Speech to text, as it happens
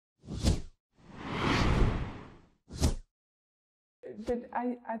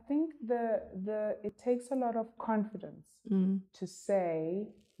I think it takes a lot of confidence to say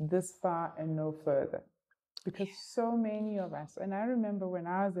this far and no further. Because so many of us, and I remember when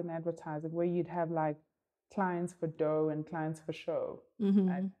I was in advertising, where you'd have like clients for dough and clients for show.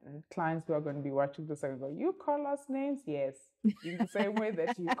 And clients who are going to be watching this and go, you call us names? Yes. In the same way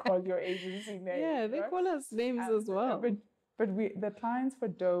that you call your agency names. Yeah, they call us names as well. But the clients for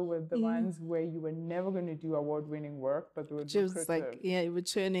dough were the ones where you were never going to do award-winning work, but they were lucrative. Like, you were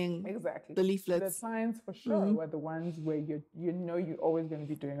churning the leaflets. The clients for show were the ones where you're always going to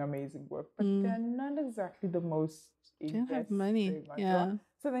be doing amazing work, but they're not exactly the most don't have money. Yeah.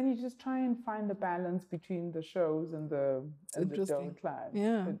 So then you just try and find the balance between the shows and the dough clients.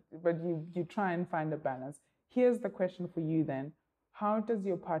 Yeah. But you try and find a balance. Here's the question for you then. How does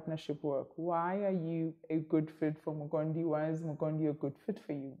your partnership work? Why are you a good fit for Mukondi? Why is Mukondi a good fit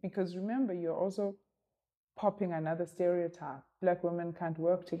for you? Because remember, you're also popping another stereotype. Black women can't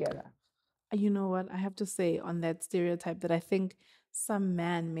work together. You know what? I have to say on that stereotype that I think some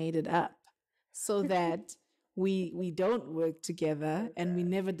man made it up so that we don't work together and we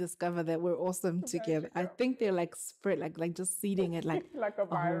never discover that we're awesome together. I think they're like spread, like just seeding it like like a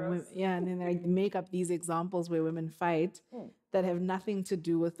virus. And then they make up these examples where women fight that have nothing to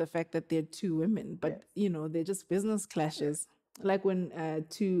do with the fact that they're two women, but they're just business clashes. Like when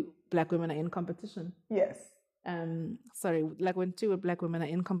two black women are in competition. Yes. Like when two black women are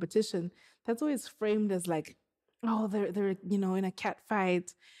in competition, that's always framed as like, oh, they're in a cat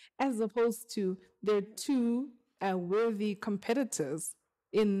fight, as opposed to they're two worthy competitors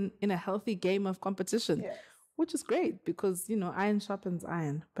in a healthy game of competition, which is great because iron sharpens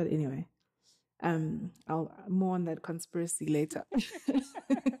iron. But anyway, I'll more on that conspiracy later.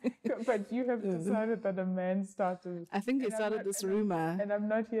 But you have decided that a man started. I think he started this rumor, and I'm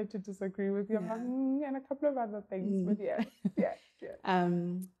not here to disagree with you. And a couple of other things, but yeah.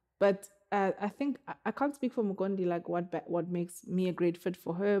 But I think I can't speak for Mukondi, like what makes me a great fit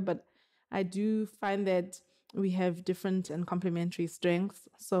for her, but I do find that we have different and complementary strengths.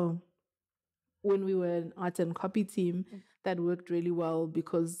 So when we were an art and copy team, that worked really well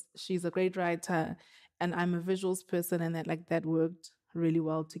because she's a great writer and I'm a visuals person, and that worked really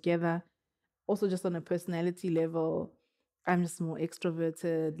well together. Also, just on a personality level, I'm just more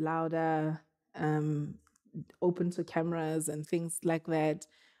extroverted, louder, open to cameras and things like that.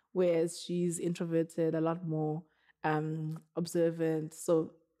 Whereas she's introverted, a lot more observant.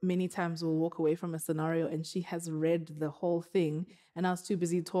 So many times we'll walk away from a scenario and she has read the whole thing and I was too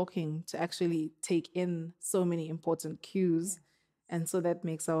busy talking to actually take in so many important cues. And so that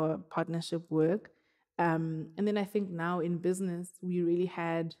makes our partnership work. And then I think now in business, we really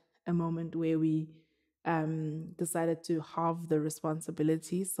had a moment where we decided to halve the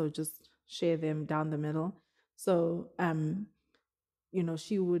responsibilities. So just share them down the middle. So,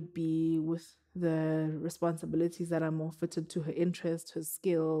 she would be with the responsibilities that are more fitted to her interest, her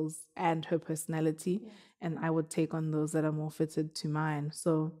skills, and her personality. Yeah. And I would take on those that are more fitted to mine.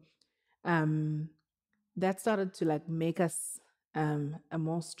 So that started to make us a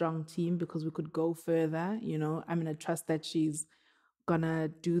more strong team because we could go further. I'm going to trust that she's going to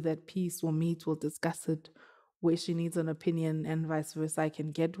do that piece. We'll meet, we'll discuss it. Where she needs an opinion and vice versa, I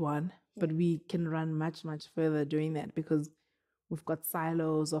can get one. Yeah. But we can run much, much further doing that because we've got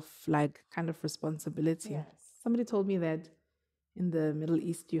silos of kind of responsibility. Yes. Somebody told me that in the Middle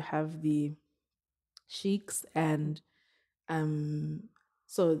East, you have the sheiks and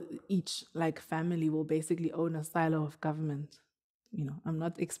so each family will basically own a silo of government. I'm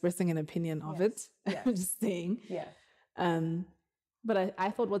not expressing an opinion of it. Yes. I'm just saying. Yeah. But I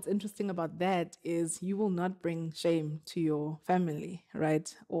thought what's interesting about that is you will not bring shame to your family,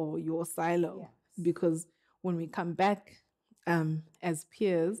 right? Or your silo. Yes. Because when we come back as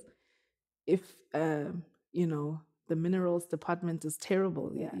peers, if, the minerals department is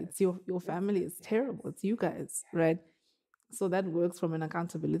terrible, it's your family is terrible. It's you guys, right? So that works from an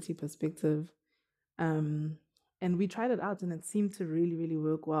accountability perspective. And we tried it out and it seemed to really, really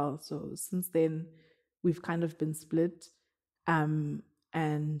work well. So since then, we've kind of been split. And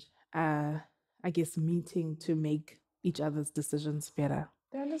I guess meeting to make each other's decisions better.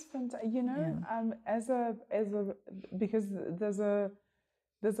 That is fantastic. Because there's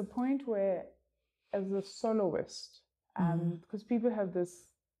a point where, as a soloist, because people have this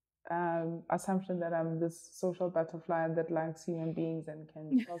assumption that I'm this social butterfly that likes human beings and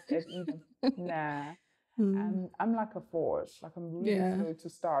can talk at even. Nah. I'm like a force. I'm really slow to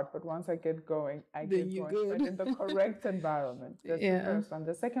start, but once I get going, I get going. Good. But in the correct environment. That's the first one.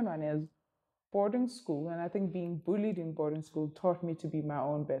 The second one is boarding school, and I think being bullied in boarding school taught me to be my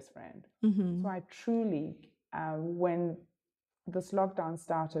own best friend. Mm-hmm. So I truly, when this lockdown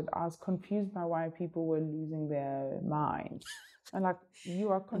started, I was confused by why people were losing their mind. And like, you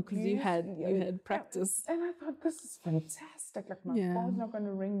are confused. Because you had practice. And I thought, this is fantastic. Like, my phone's not going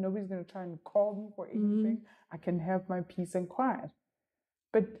to ring. Nobody's going to try and call me for anything. I can have my peace and quiet.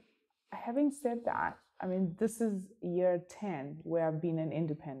 But having said that, I mean, this is year 10 where I've been an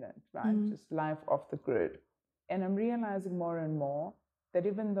independent, right? Just life off the grid. And I'm realizing more and more that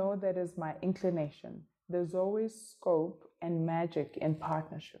even though that is my inclination, there's always scope and magic in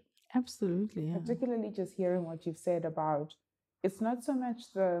partnership. Absolutely. Yeah. Particularly just hearing what you've said about, it's not so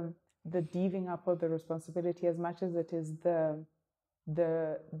much the divvying up of the responsibility as much as it is the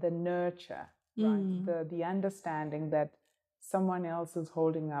nurture, right? The understanding that someone else is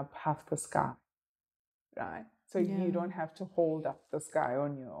holding up half the sky, right? So you don't have to hold up the sky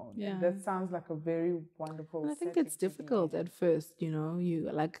on your own. Yeah. That sounds like a very wonderful. I think it's difficult at first, you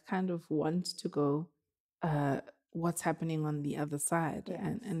like kind of want to go, what's happening on the other side,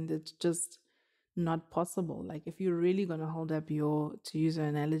 and it's just not possible. Like, if you're really going to hold up to use an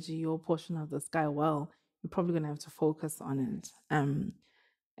analogy, your portion of the sky, well, you're probably going to have to focus on it.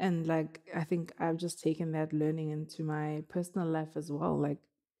 And like, I think I've just taken that learning into my personal life as well. Like,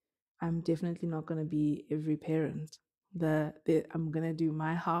 I'm definitely not going to be every parent. I'm going to do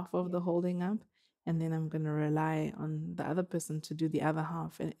my half of the holding up, and then I'm going to rely on the other person to do the other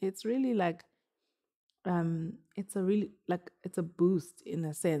half. And it's really like, it's a boost in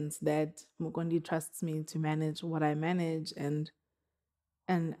a sense that Mukondi trusts me to manage what I manage, and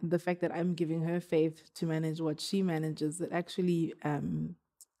the fact that I'm giving her faith to manage what she manages, it actually,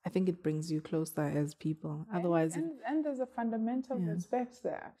 I think it brings you closer as people. Otherwise, and there's a fundamental respect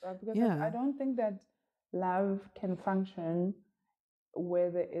there, right? Because I don't think that love can function where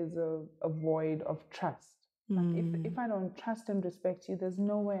there is a void of trust. Like, if I don't trust and respect you, there's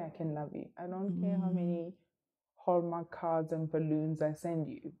no way I can love you. I don't care how many Hallmark cards and balloons I send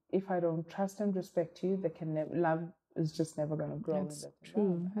you. If I don't trust and respect you, love is just never going to grow. That's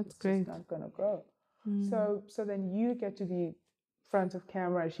true. That's great. It's just not going to grow. So then you get to be front of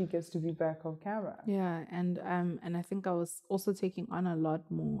camera, she gets to be back of camera. Yeah, and I think I was also taking on a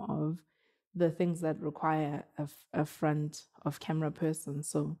lot more of the things that require a front of camera person.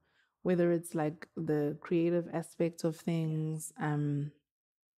 So whether it's like the creative aspect of things,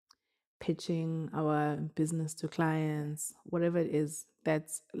 pitching our business to clients, whatever it is,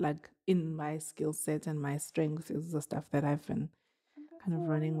 that's like in my skill set and my strength is the stuff that I've been kind of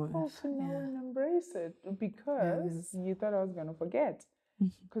running with. To know and embrace it, because you thought I was going to forget.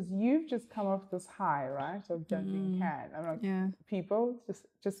 Because you've just come off this high, right, of jumping can. I'm like, people,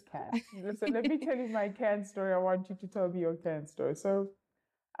 just can. So let me tell you my can story. I want you to tell me your can story. So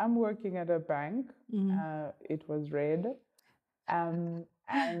I'm working at a bank. It was red. And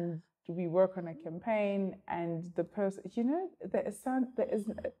we work on a campaign, and the person,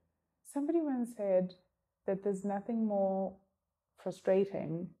 somebody once said that there's nothing more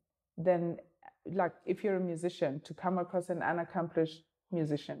frustrating than, like, if you're a musician, to come across an unaccomplished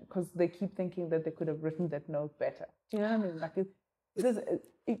musician, because they keep thinking that they could have written that note better. Do you know what I mean? Like,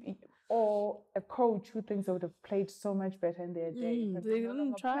 or a coach who thinks they would have played so much better in their day. But they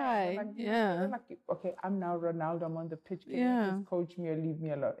didn't try. Like, okay, I'm now Ronaldo, I'm on the pitch. Can you just coach me or leave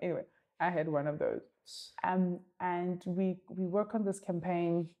me alone? Anyway, I had one of those. And we work on this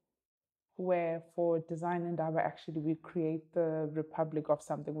campaign where, for Design Ndaba, actually we create the republic of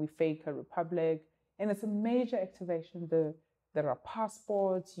something. We fake a republic, and it's a major activation. There are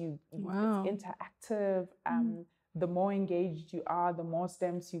passports. It's interactive. The more engaged you are, the more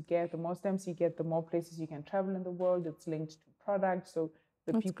stamps you get. The more stamps you get, the more places you can travel in the world. It's linked to products, so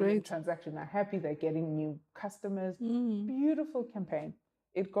the people in transaction are happy. They're getting new customers. Beautiful campaign.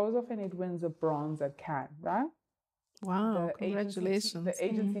 It goes off and it wins a bronze at Cannes, right? Wow, congratulations. The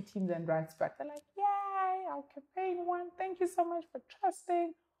agency team then writes back. They're like, yay, our campaign won. Thank you so much for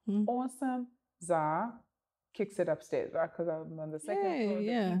trusting. Awesome. Zah kicks it upstairs, right? Because I'm on the second floor.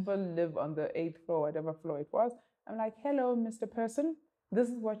 The people live on the 8th floor, whatever floor it was. I'm like, hello, Mr. Person. This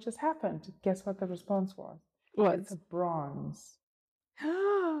is what just happened. Guess what the response was? What? It's a bronze.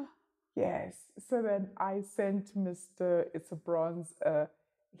 Yes. So then I sent Mr. It's a bronze.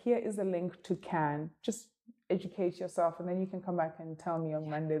 Here is a link to Cannes. Just educate yourself, and then you can come back and tell me on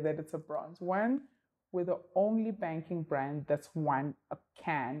Monday that it's a bronze. One, we're the only banking brand that's won a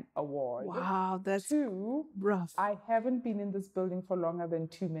Cannes award. Wow, that's 2, rough. I haven't been in this building for longer than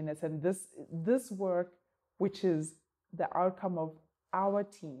 2 minutes, and this work, which is the outcome of our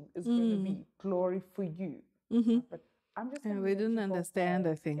team, is going to be glory for you. But I'm just going to they didn't understand,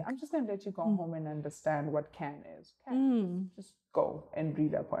 I think. I'm just going to let you go home and understand what Cannes is. Just go and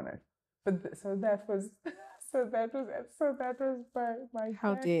read up on it. But so that was So that was my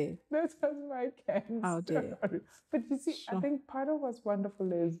How dare. That was my cancer. How dare. But you see, Sure. I think part of what's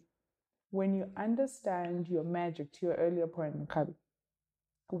wonderful is when you understand your magic, to your earlier point, Nkgabi,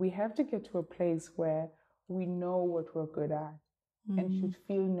 we have to get to a place where we know what we're good at and should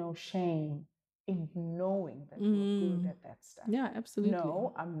feel no shame in knowing that we're good at that stuff. Yeah, absolutely.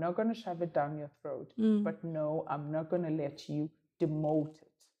 No, I'm not going to shove it down your throat. But no, I'm not going to let you demote it.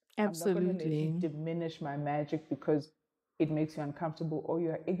 Absolutely. I'm not going to let you diminish my magic because it makes you uncomfortable or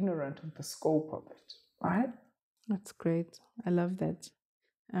you're ignorant of the scope of it. Right? That's great. I love that.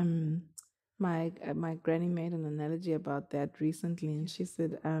 My granny made an analogy about that recently, and she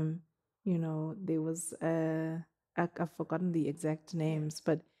said, there was I've forgotten the exact names,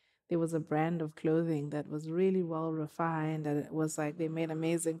 but there was a brand of clothing that was really well refined, and it was like they made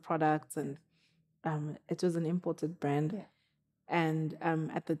amazing products, and it was an imported brand. Yeah. And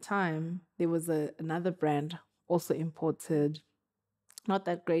at the time, there was another brand also imported, not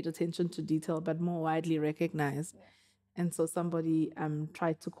that great attention to detail, but more widely recognized. Yeah. And so somebody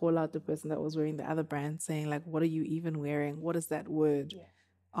tried to call out the person that was wearing the other brand, saying, like, what are you even wearing? What is that word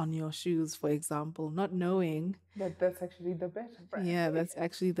on your shoes, for example? Not knowing that that's actually the better brand. Yeah, that's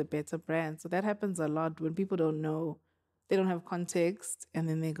actually the better brand. So that happens a lot when people don't know, they don't have context, and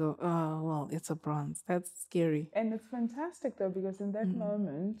then they go, oh, well, it's a bronze. That's scary. And it's fantastic, though, because in that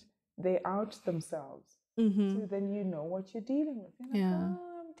moment, they out themselves. So then you know what you're dealing with. You're like,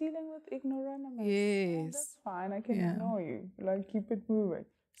 oh, I'm dealing with ignoramus. Yes. Oh, that's fine. I can ignore you. Like, keep it moving.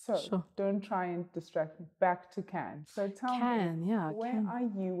 So don't try and distract me. Back to Can. So tell me, where are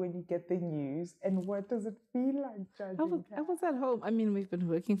you when you get the news, and what does it feel like judging Can? I was at home. I mean, we've been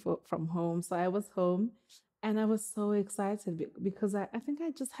working from home, so I was home, and I was so excited because I think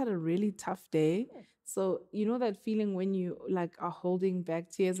I just had a really tough day. So you know that feeling when you like are holding back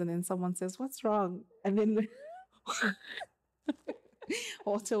tears, and then someone says, "What's wrong?" and then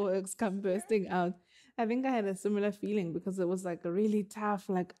waterworks come bursting out. I think I had a similar feeling because it was like a really tough,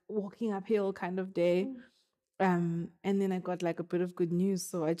 like walking uphill kind of day. And then I got like a bit of good news.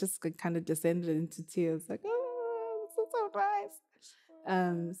 So I just kind of descended into tears, like, oh, this is so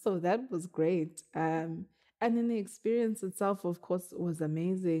nice. So that was great. And then the experience itself, of course, was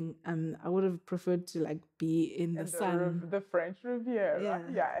amazing. I would have preferred to like be in the sun. The French Riviera.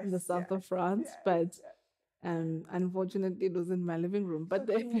 In the south of France. But unfortunately, it was in my living room. But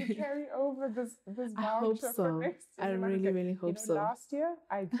so can you carry over this I hope so. For next year? I really hope so. Last year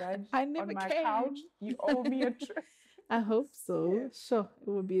I judged on my couch. You owe me a trip. I hope so. Yeah. Sure, it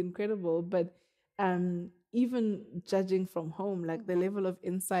would be incredible. But even judging from home, like the level of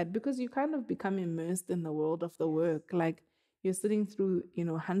insight, because you kind of become immersed in the world of the work, like. You're sitting through,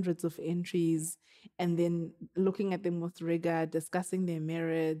 hundreds of entries and then looking at them with rigor, discussing their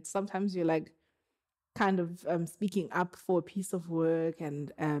merits. Sometimes you're like, kind of speaking up for a piece of work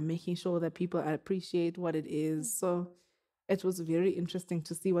and making sure that people appreciate what it is. So it was very interesting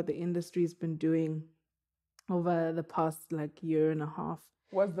to see what the industry has been doing over the past like year and a half.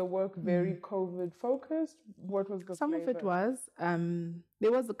 Was the work very COVID focused? What was the Some flavor? of it was.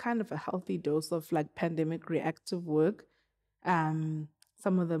 There was a kind of a healthy dose of like pandemic reactive work. Some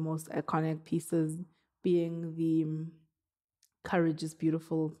of the most iconic pieces being the Courage is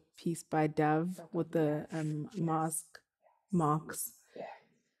Beautiful piece by Dove with the marks.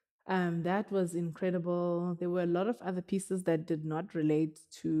 That was incredible. There were a lot of other pieces that did not relate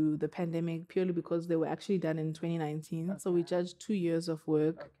to the pandemic purely because they were actually done in 2019. So we judged 2 years of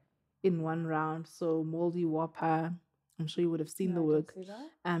work in one round. So Moldy Whopper, I'm sure you would have seen the work.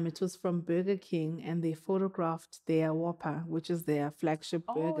 It was from Burger King, and they photographed their Whopper, which is their flagship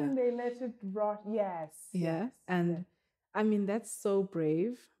burger. Oh, and they let it rot. Yes. And I mean, that's so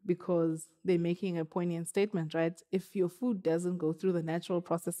brave because they're making a poignant statement, right? If your food doesn't go through the natural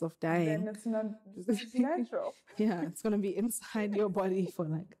process of dying, then it's not natural. It's going to be inside your body for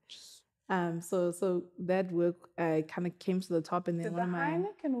like. So that work kind of came to the top, and then Did the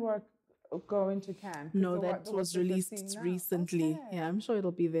Heineken work go into Can? No, that was released recently. Okay. Yeah, I'm sure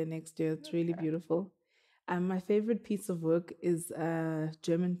it'll be there next year. It's really beautiful. My favorite piece of work is a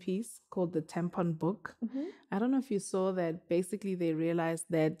German piece called The Tampon Book. I don't know if you saw that. Basically, they realized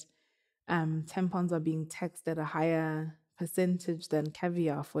that tampons are being taxed at a higher percentage than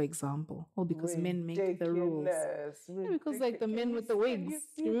caviar, for example. Well, because men make the rules. Yeah, because like the men with the wigs.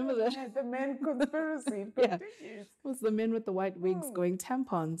 You remember that? The men conspiracy. Yeah. It was the men with the white wigs going,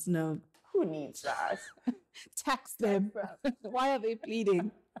 tampons? No. Who needs that? Tax them. Why are they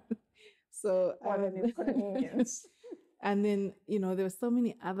pleading? So what an inconvenience. And then, there were so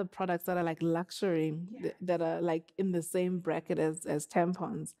many other products that are like luxury that are like in the same bracket as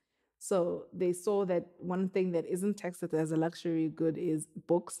tampons. So they saw that one thing that isn't taxed as a luxury good is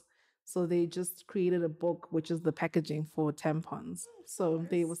books. So they just created a book, which is the packaging for tampons. So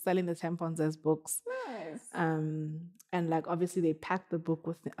they were selling the tampons as books. Nice. And like obviously they packed the book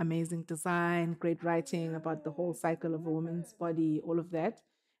with amazing design, great writing about the whole cycle of a woman's body, all of that.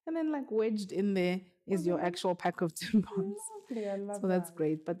 And then like wedged in there is your actual pack of tampons. Lovely, I love So that's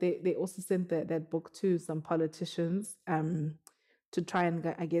great. But they also sent that book to some politicians to try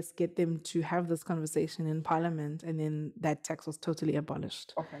and, I guess, get them to have this conversation in Parliament. And then that tax was totally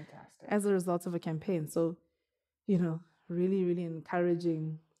abolished. Oh, fantastic. As a result of a campaign. So, you know, really, really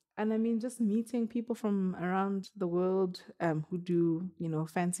encouraging. And I mean, just meeting people from around the world who do, you know,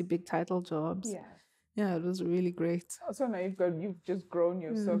 fancy big title jobs. Yeah. Yeah, it was really great. So now you've just grown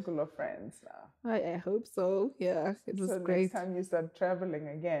your circle of friends now. I hope so. Yeah, it was great. Next time you start traveling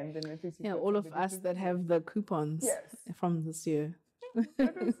again, then at least all of us that have the coupons from this year.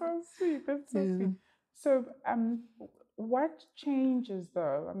 That is so sweet. That's so sweet. So, what changes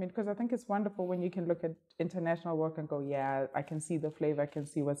though? I mean, because I think it's wonderful when you can look at international work and go, yeah, I can see the flavor, I can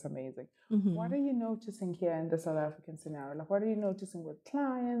see what's amazing. What are you noticing here in the South African scenario? Like, what are you noticing with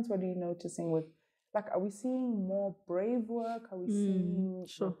clients? What are you noticing with, like, are we seeing more brave work? Are we seeing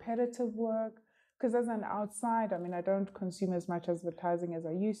repetitive work? Because as an outsider, I mean, I don't consume as much advertising as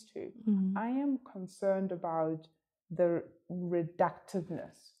I used to. I am concerned about the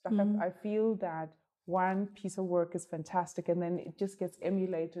reductiveness. Like I feel that one piece of work is fantastic and then it just gets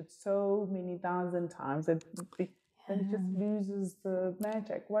emulated so many thousand times and then it just loses the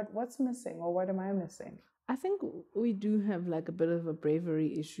magic. What's missing, or what am I missing? I think we do have like a bit of a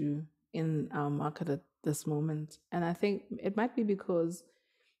bravery issue in our market at this moment. And I think it might be because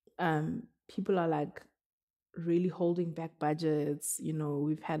people are like really holding back budgets. You know,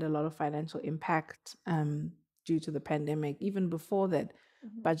 we've had a lot of financial impact due to the pandemic. Even before that,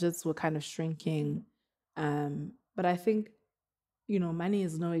 budgets were kind of shrinking. But I think, you know, money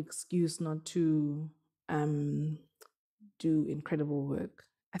is no excuse not to do incredible work.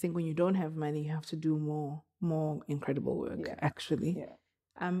 I think when you don't have money, you have to do more incredible work, actually. Yeah.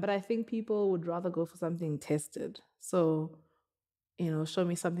 But I think people would rather go for something tested. So, you know, show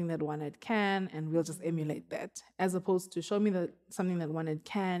me something that one had can, and we'll just emulate that, as opposed to show me something that one had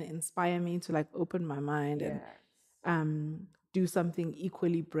can inspire me to like open my mind and do something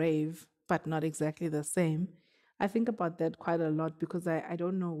equally brave, but not exactly the same. I think about that quite a lot because I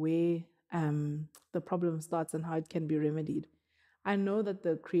don't know where the problem starts and how it can be remedied. I know that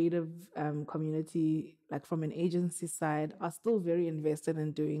the creative community, like from an agency side, are still very invested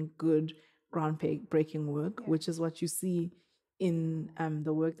in doing good, groundbreaking work, which is what you see in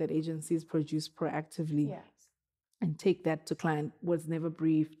the work that agencies produce proactively and take that to client, was never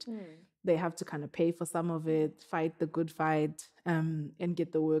briefed. They have to kind of pay for some of it, fight the good fight, and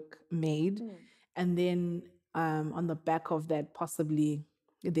get the work made. And then on the back of that, possibly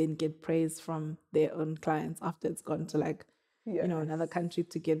then get praise from their own clients after it's gone to like, you know, another country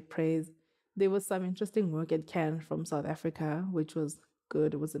to get praise. There was some interesting work at Cannes from South Africa, which was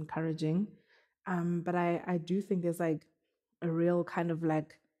good. It was encouraging. But I do think there's like a real kind of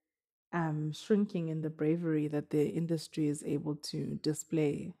like shrinking in the bravery that the industry is able to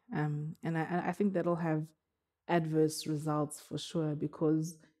display. And I think that'll have adverse results for sure,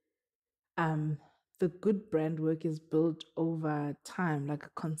 because the good brand work is built over time, like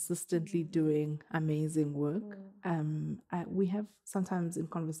consistently doing amazing work. We have sometimes in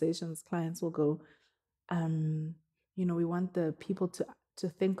conversations, clients will go, you know, we want the people to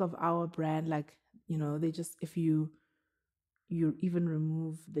think of our brand like, you know, they just, if you even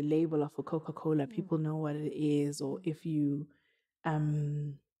remove the label of a Coca-Cola, people know what it is. Or if you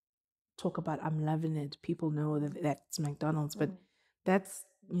talk about I'm loving it, people know that that's McDonald's. But that's,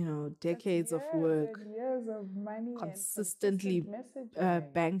 you know, decades of work, years of money, consistently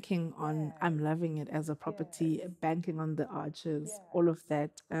banking on I'm loving it as a property, banking on the arches, all of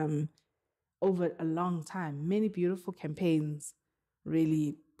that over a long time. Many beautiful campaigns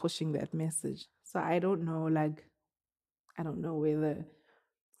really pushing that message. So I don't know where the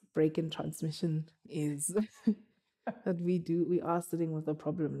break in transmission is. But we are sitting with a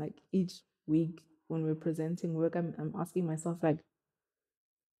problem. Like each week when we're presenting work, I'm asking myself, like,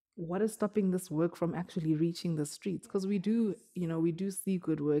 what is stopping this work from actually reaching the streets? Because we do see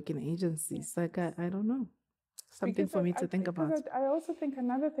good work in agencies. Like I don't know. Something for me to think about. I also think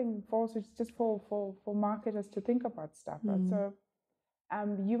another thing also is just for marketers to think about stuff. Right? So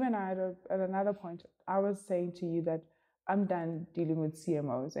you and I at another point, I was saying to you that I'm done dealing with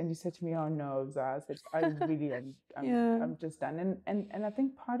CMOs, and you said to me, "Oh no, Zah," I said, "I really am. I'm just done." And I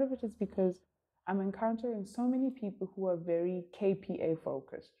think part of it is because I'm encountering so many people who are very KPA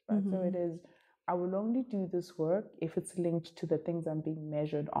focused, right? So it is, I will only do this work if it's linked to the things I'm being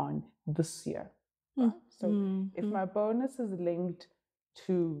measured on this year. Right? So if my bonus is linked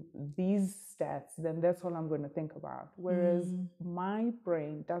to these stats, then that's all I'm going to think about. Whereas my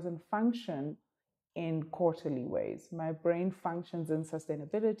brain doesn't function in quarterly ways. My brain functions in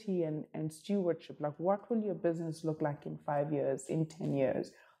sustainability and stewardship. Like, what will your business look like in 5 years, in 10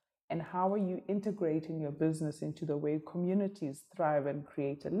 years? And how are you integrating your business into the way communities thrive and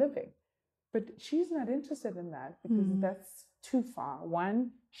create a living? But she's not interested in that because that's too far.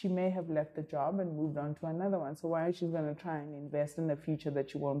 One, she may have left the job and moved on to another one. So why is she going to try and invest in a future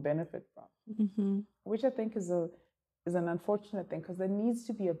that you won't benefit from? Which I think is an unfortunate thing, because there needs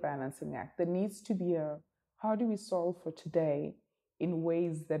to be a balancing act. There needs to be a, how do we solve for today in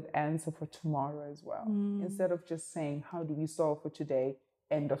ways that answer for tomorrow as well? Instead of just saying, how do we solve for today,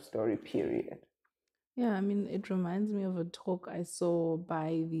 end of story, period. Yeah, I mean, it reminds me of a talk I saw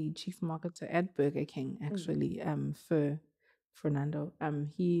by the chief marketer at Burger King, actually, for Fernando.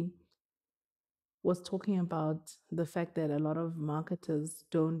 He was talking about the fact that a lot of marketers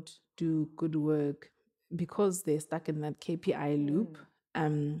don't do good work because they're stuck in that KPI loop.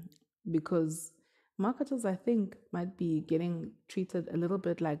 Because marketers, I think, might be getting treated a little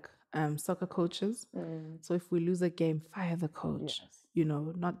bit like soccer coaches. So if we lose a game, fire the coach. You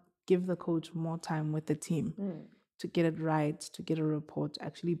know, not give the coach more time with the team to get it right, to get a report,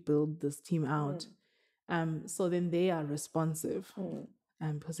 actually build this team out. So then they are responsive.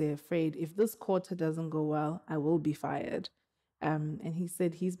 Because they're afraid if this quarter doesn't go well, I will be fired. And he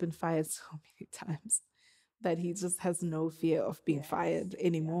said he's been fired so many times that he just has no fear of being fired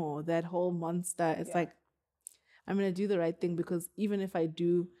anymore. That whole monster, it's like, I'm going to do the right thing, because even if I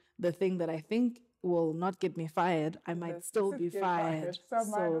do the thing that I think will not get me fired, I might still be fired. So I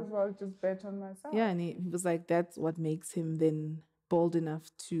might as well just bet on myself. Yeah, and he was like, that's what makes him then bold enough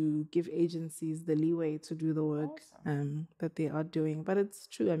to give agencies the leeway to do the work that they are doing. But it's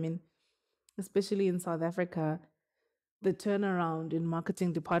true. I mean, especially in South Africa, the turnaround in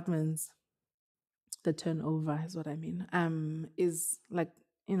marketing departments, the turnover is what I mean, is like,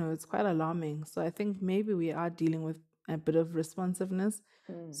 you know, it's quite alarming. So I think maybe we are dealing with a bit of responsiveness.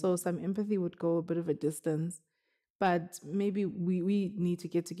 So some empathy would go a bit of a distance. But maybe we need to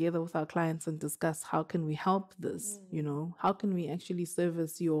get together with our clients and discuss, how can we help this? You know, how can we actually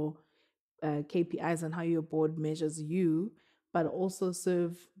service your KPIs and how your board measures you, but also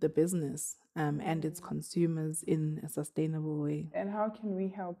serve the business and its consumers in a sustainable way? And how can we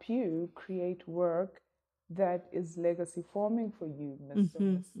help you create work that is legacy forming for you,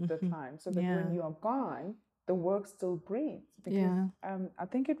 the time, so that when you are gone, the work still breathes? Because I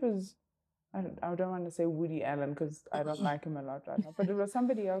think it was, I don't want to say Woody Allen, because I don't like him a lot right now, but it was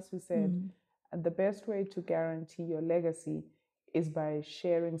somebody else who said, the best way to guarantee your legacy is by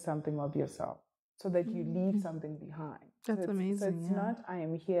sharing something of yourself, so that you leave something behind. That's amazing. So it's not, I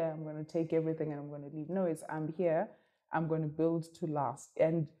am here, I'm going to take everything and I'm going to leave. No, it's, I'm here, I'm going to build to last.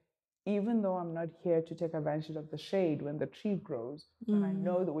 And even though I'm not here to take advantage of the shade when the tree grows, but I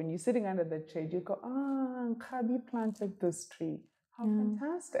know that when you're sitting under that shade, you go, Nkgabi planted this tree. How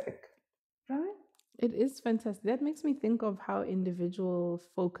fantastic. Right? It is fantastic. That makes me think of how individual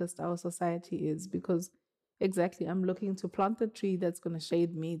focused our society is, because exactly, I'm looking to plant the tree that's going to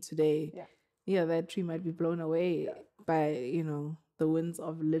shade me today. Yeah, that tree might be blown away by, you know, the winds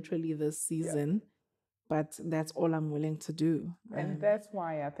of literally this season, but that's all I'm willing to do. And that's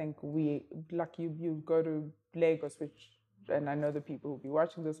why I think we, like you go to Lagos, which, and I know the people who'll be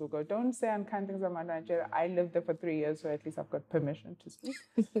watching this will go, don't say unkind things about Nigeria. I lived there for 3 years, so at least I've got permission to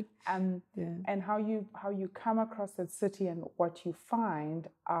speak. And how you come across that city, and what you find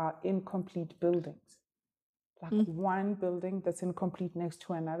are incomplete buildings. Like one building that's incomplete next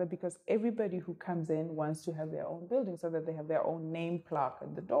to another, because everybody who comes in wants to have their own building so that they have their own name plaque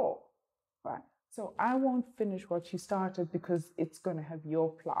at the door. Right. So I won't finish what you started because it's going to have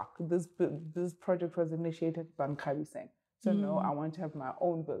your plaque. This project was initiated by Nkgabiseng. So no, I want to have my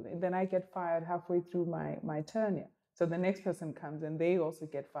own building. Then I get fired halfway through my tenure. So the next person comes and they also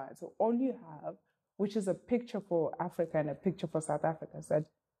get fired. So all you have, which is a picture for Africa and a picture for South Africa, is that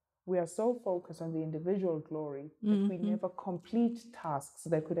we are so focused on the individual glory that we never complete tasks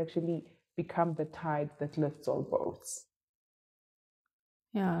that could actually become the tide that lifts all boats.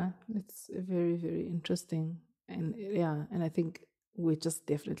 Yeah, it's very, very interesting. And and I think we're just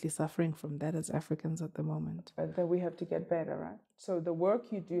definitely suffering from that as Africans at the moment. But then we have to get better, right? So the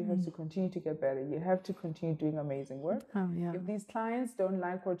work you do has to continue to get better. You have to continue doing amazing work. If these clients don't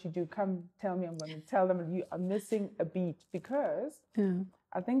like what you do, come tell me. I'm going to tell them you are missing a beat, because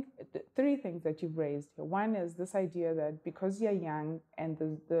I think three things that you've raised here. One is this idea that because you're young and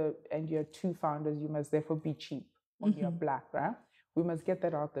and you're two founders, you must therefore be cheap or you're black, right? We must get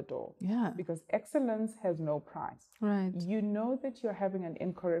that out the door. Yeah. Because excellence has no price. Right. You know that you're having an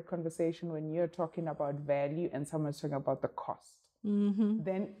incorrect conversation when you're talking about value and someone's talking about the cost.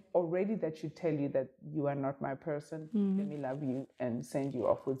 Then already that should tell you that you are not my person. Let me love you and send you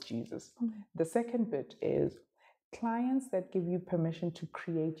off with Jesus. The second bit is clients that give you permission to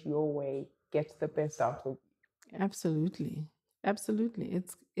create your way get the best out of you. Absolutely. Absolutely.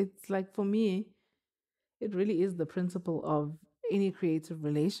 It's like, for me, it really is the principle of any creative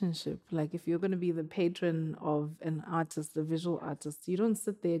relationship. Like, if you're going to be the patron of an artist, a visual artist, you don't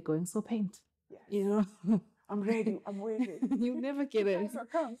sit there going, so paint. Yes. You know, I'm ready. I'm waiting. You'll never get it.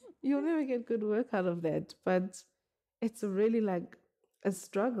 You'll never get good work out of that. But it's really like a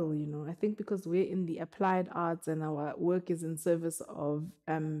struggle, you know. I think because we're in the applied arts and our work is in service of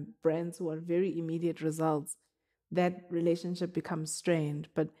brands who are very immediate results, that relationship becomes strained.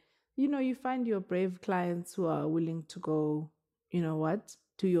 But, you know, you find your brave clients who are willing to go, you know what,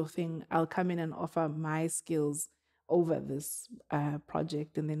 do your thing. I'll come in and offer my skills over this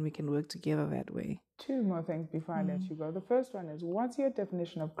project, and then we can work together that way. Two more things before I let you go. The first one is, what's your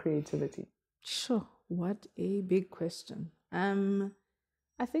definition of creativity? Sure. What a big question.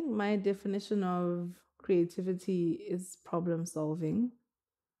 I think my definition of creativity is problem solving.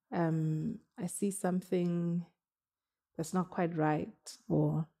 I see something that's not quite right,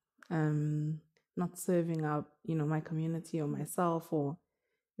 or not serving out, you know, my community or myself, or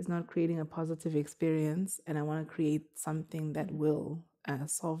is not creating a positive experience, and I want to create something that will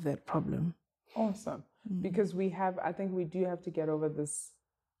solve that problem. Awesome. Because I think we do have to get over this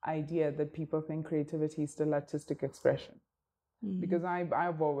idea that people think creativity is still artistic expression. Because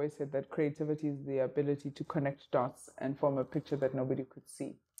I've always said that creativity is the ability to connect dots and form a picture that nobody could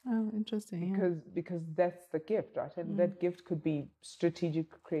see. Oh, interesting. Because that's the gift, right? And that gift could be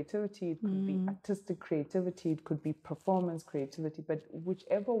strategic creativity, it could be artistic creativity, it could be performance creativity, but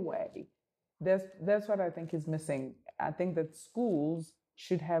whichever way, that's what I think is missing. I think that schools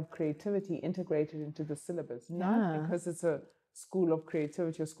should have creativity integrated into the syllabus, not because it's a school of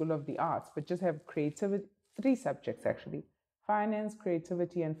creativity or school of the arts, but just have creativity, 3 subjects actually: finance,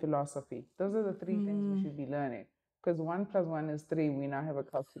 creativity, and philosophy. Those are the 3 things we should be learning. Because 1 + 1 is 3. We now have a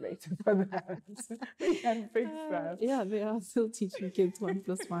calculator for that. We can fix that. Yeah, they are still teaching kids 1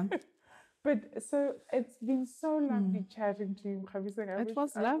 + 1. But so it's been so lovely chatting to you, Nkgabiseng. It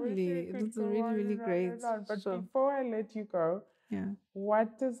was lovely. It was really, really great. But before I let you go,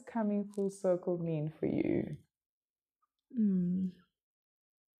 what does coming full circle mean for you?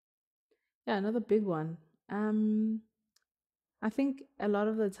 Yeah, another big one. I think a lot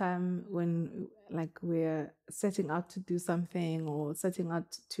of the time when like we're setting out to do something or setting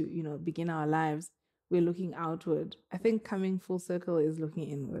out to, you know, begin our lives, we're looking outward. I think coming full circle is looking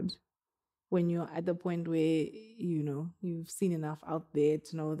inward. When you're at the point where, you know, you've seen enough out there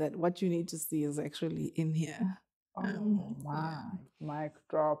to know that what you need to see is actually in here. Oh my, mic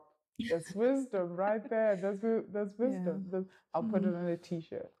drop. That's wisdom right there. That's wisdom. Yeah. I'll put it on a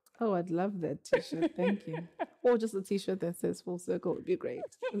t-shirt. Oh, I'd love that t-shirt. Thank you. Or just a t-shirt that says full circle would be great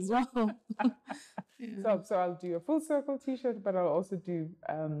as well. So I'll do a full circle t-shirt, but I'll also do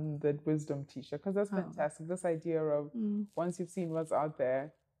that wisdom t-shirt, because that's fantastic. This idea of once you've seen what's out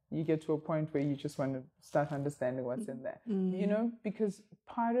there, you get to a point where you just want to start understanding what's in there. You know, because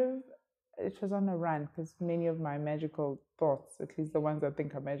part of it was on a run, because many of my magical thoughts, at least the ones I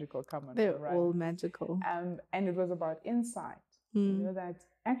think are magical, come on a run. They're all magical. And it was about insight. You know, that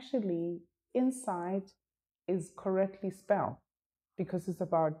actually insight is correctly spelled, because it's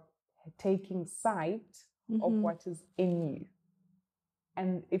about taking sight of what is in you.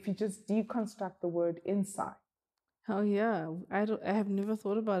 And if you just deconstruct the word insight. Oh yeah, I have never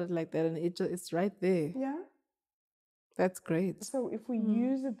thought about it like that, and it's right there. Yeah, that's great. So if we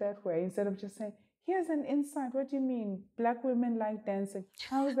use it that way, instead of just saying, here's an insight, what do you mean? Black women like dancing.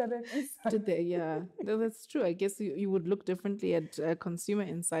 How is that an insight? Did they? Yeah, no, that's true. I guess you would look differently at consumer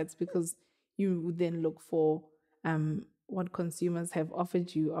insights, because you would then look for what consumers have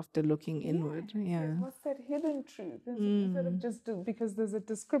offered you after looking inward. Yeah. What's that hidden truth? Instead of just because there's a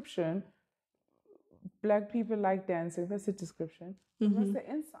description, Black people like dancing, that's a description. What's the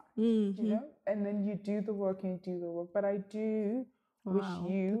insight? You know? And then you do the work and you do the work. But I do wish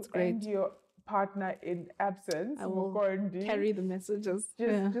you and your partner in absence, I will Mukondi, carry the messages.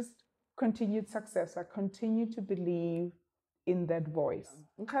 Just continued success. I continue to believe in that voice.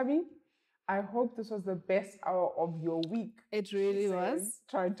 Nkgabi, I hope this was the best hour of your week. It really was.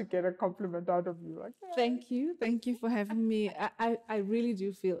 Trying to get a compliment out of you. Like, yeah. Thank you. Thank you for having me. I really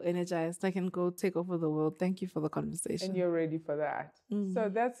do feel energized. I can go take over the world. Thank you for the conversation. And you're ready for that. So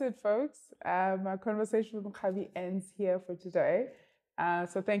that's it, folks. My conversation with Nkgabi ends here for today.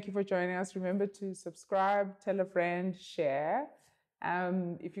 So thank you for joining us. Remember to subscribe, tell a friend, share.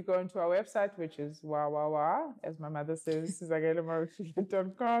 If you go into our website, which is as my mother says,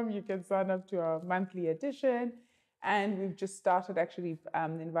 zagelemarushile.com, you can sign up to our monthly edition. And we've just started actually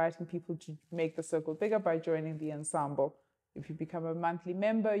inviting people to make the circle bigger by joining the ensemble. If you become a monthly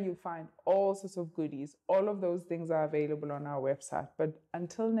member, you'll find all sorts of goodies. All of those things are available on our website. But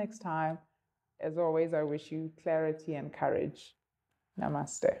until next time, as always, I wish you clarity and courage.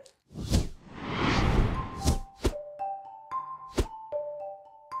 Namaste.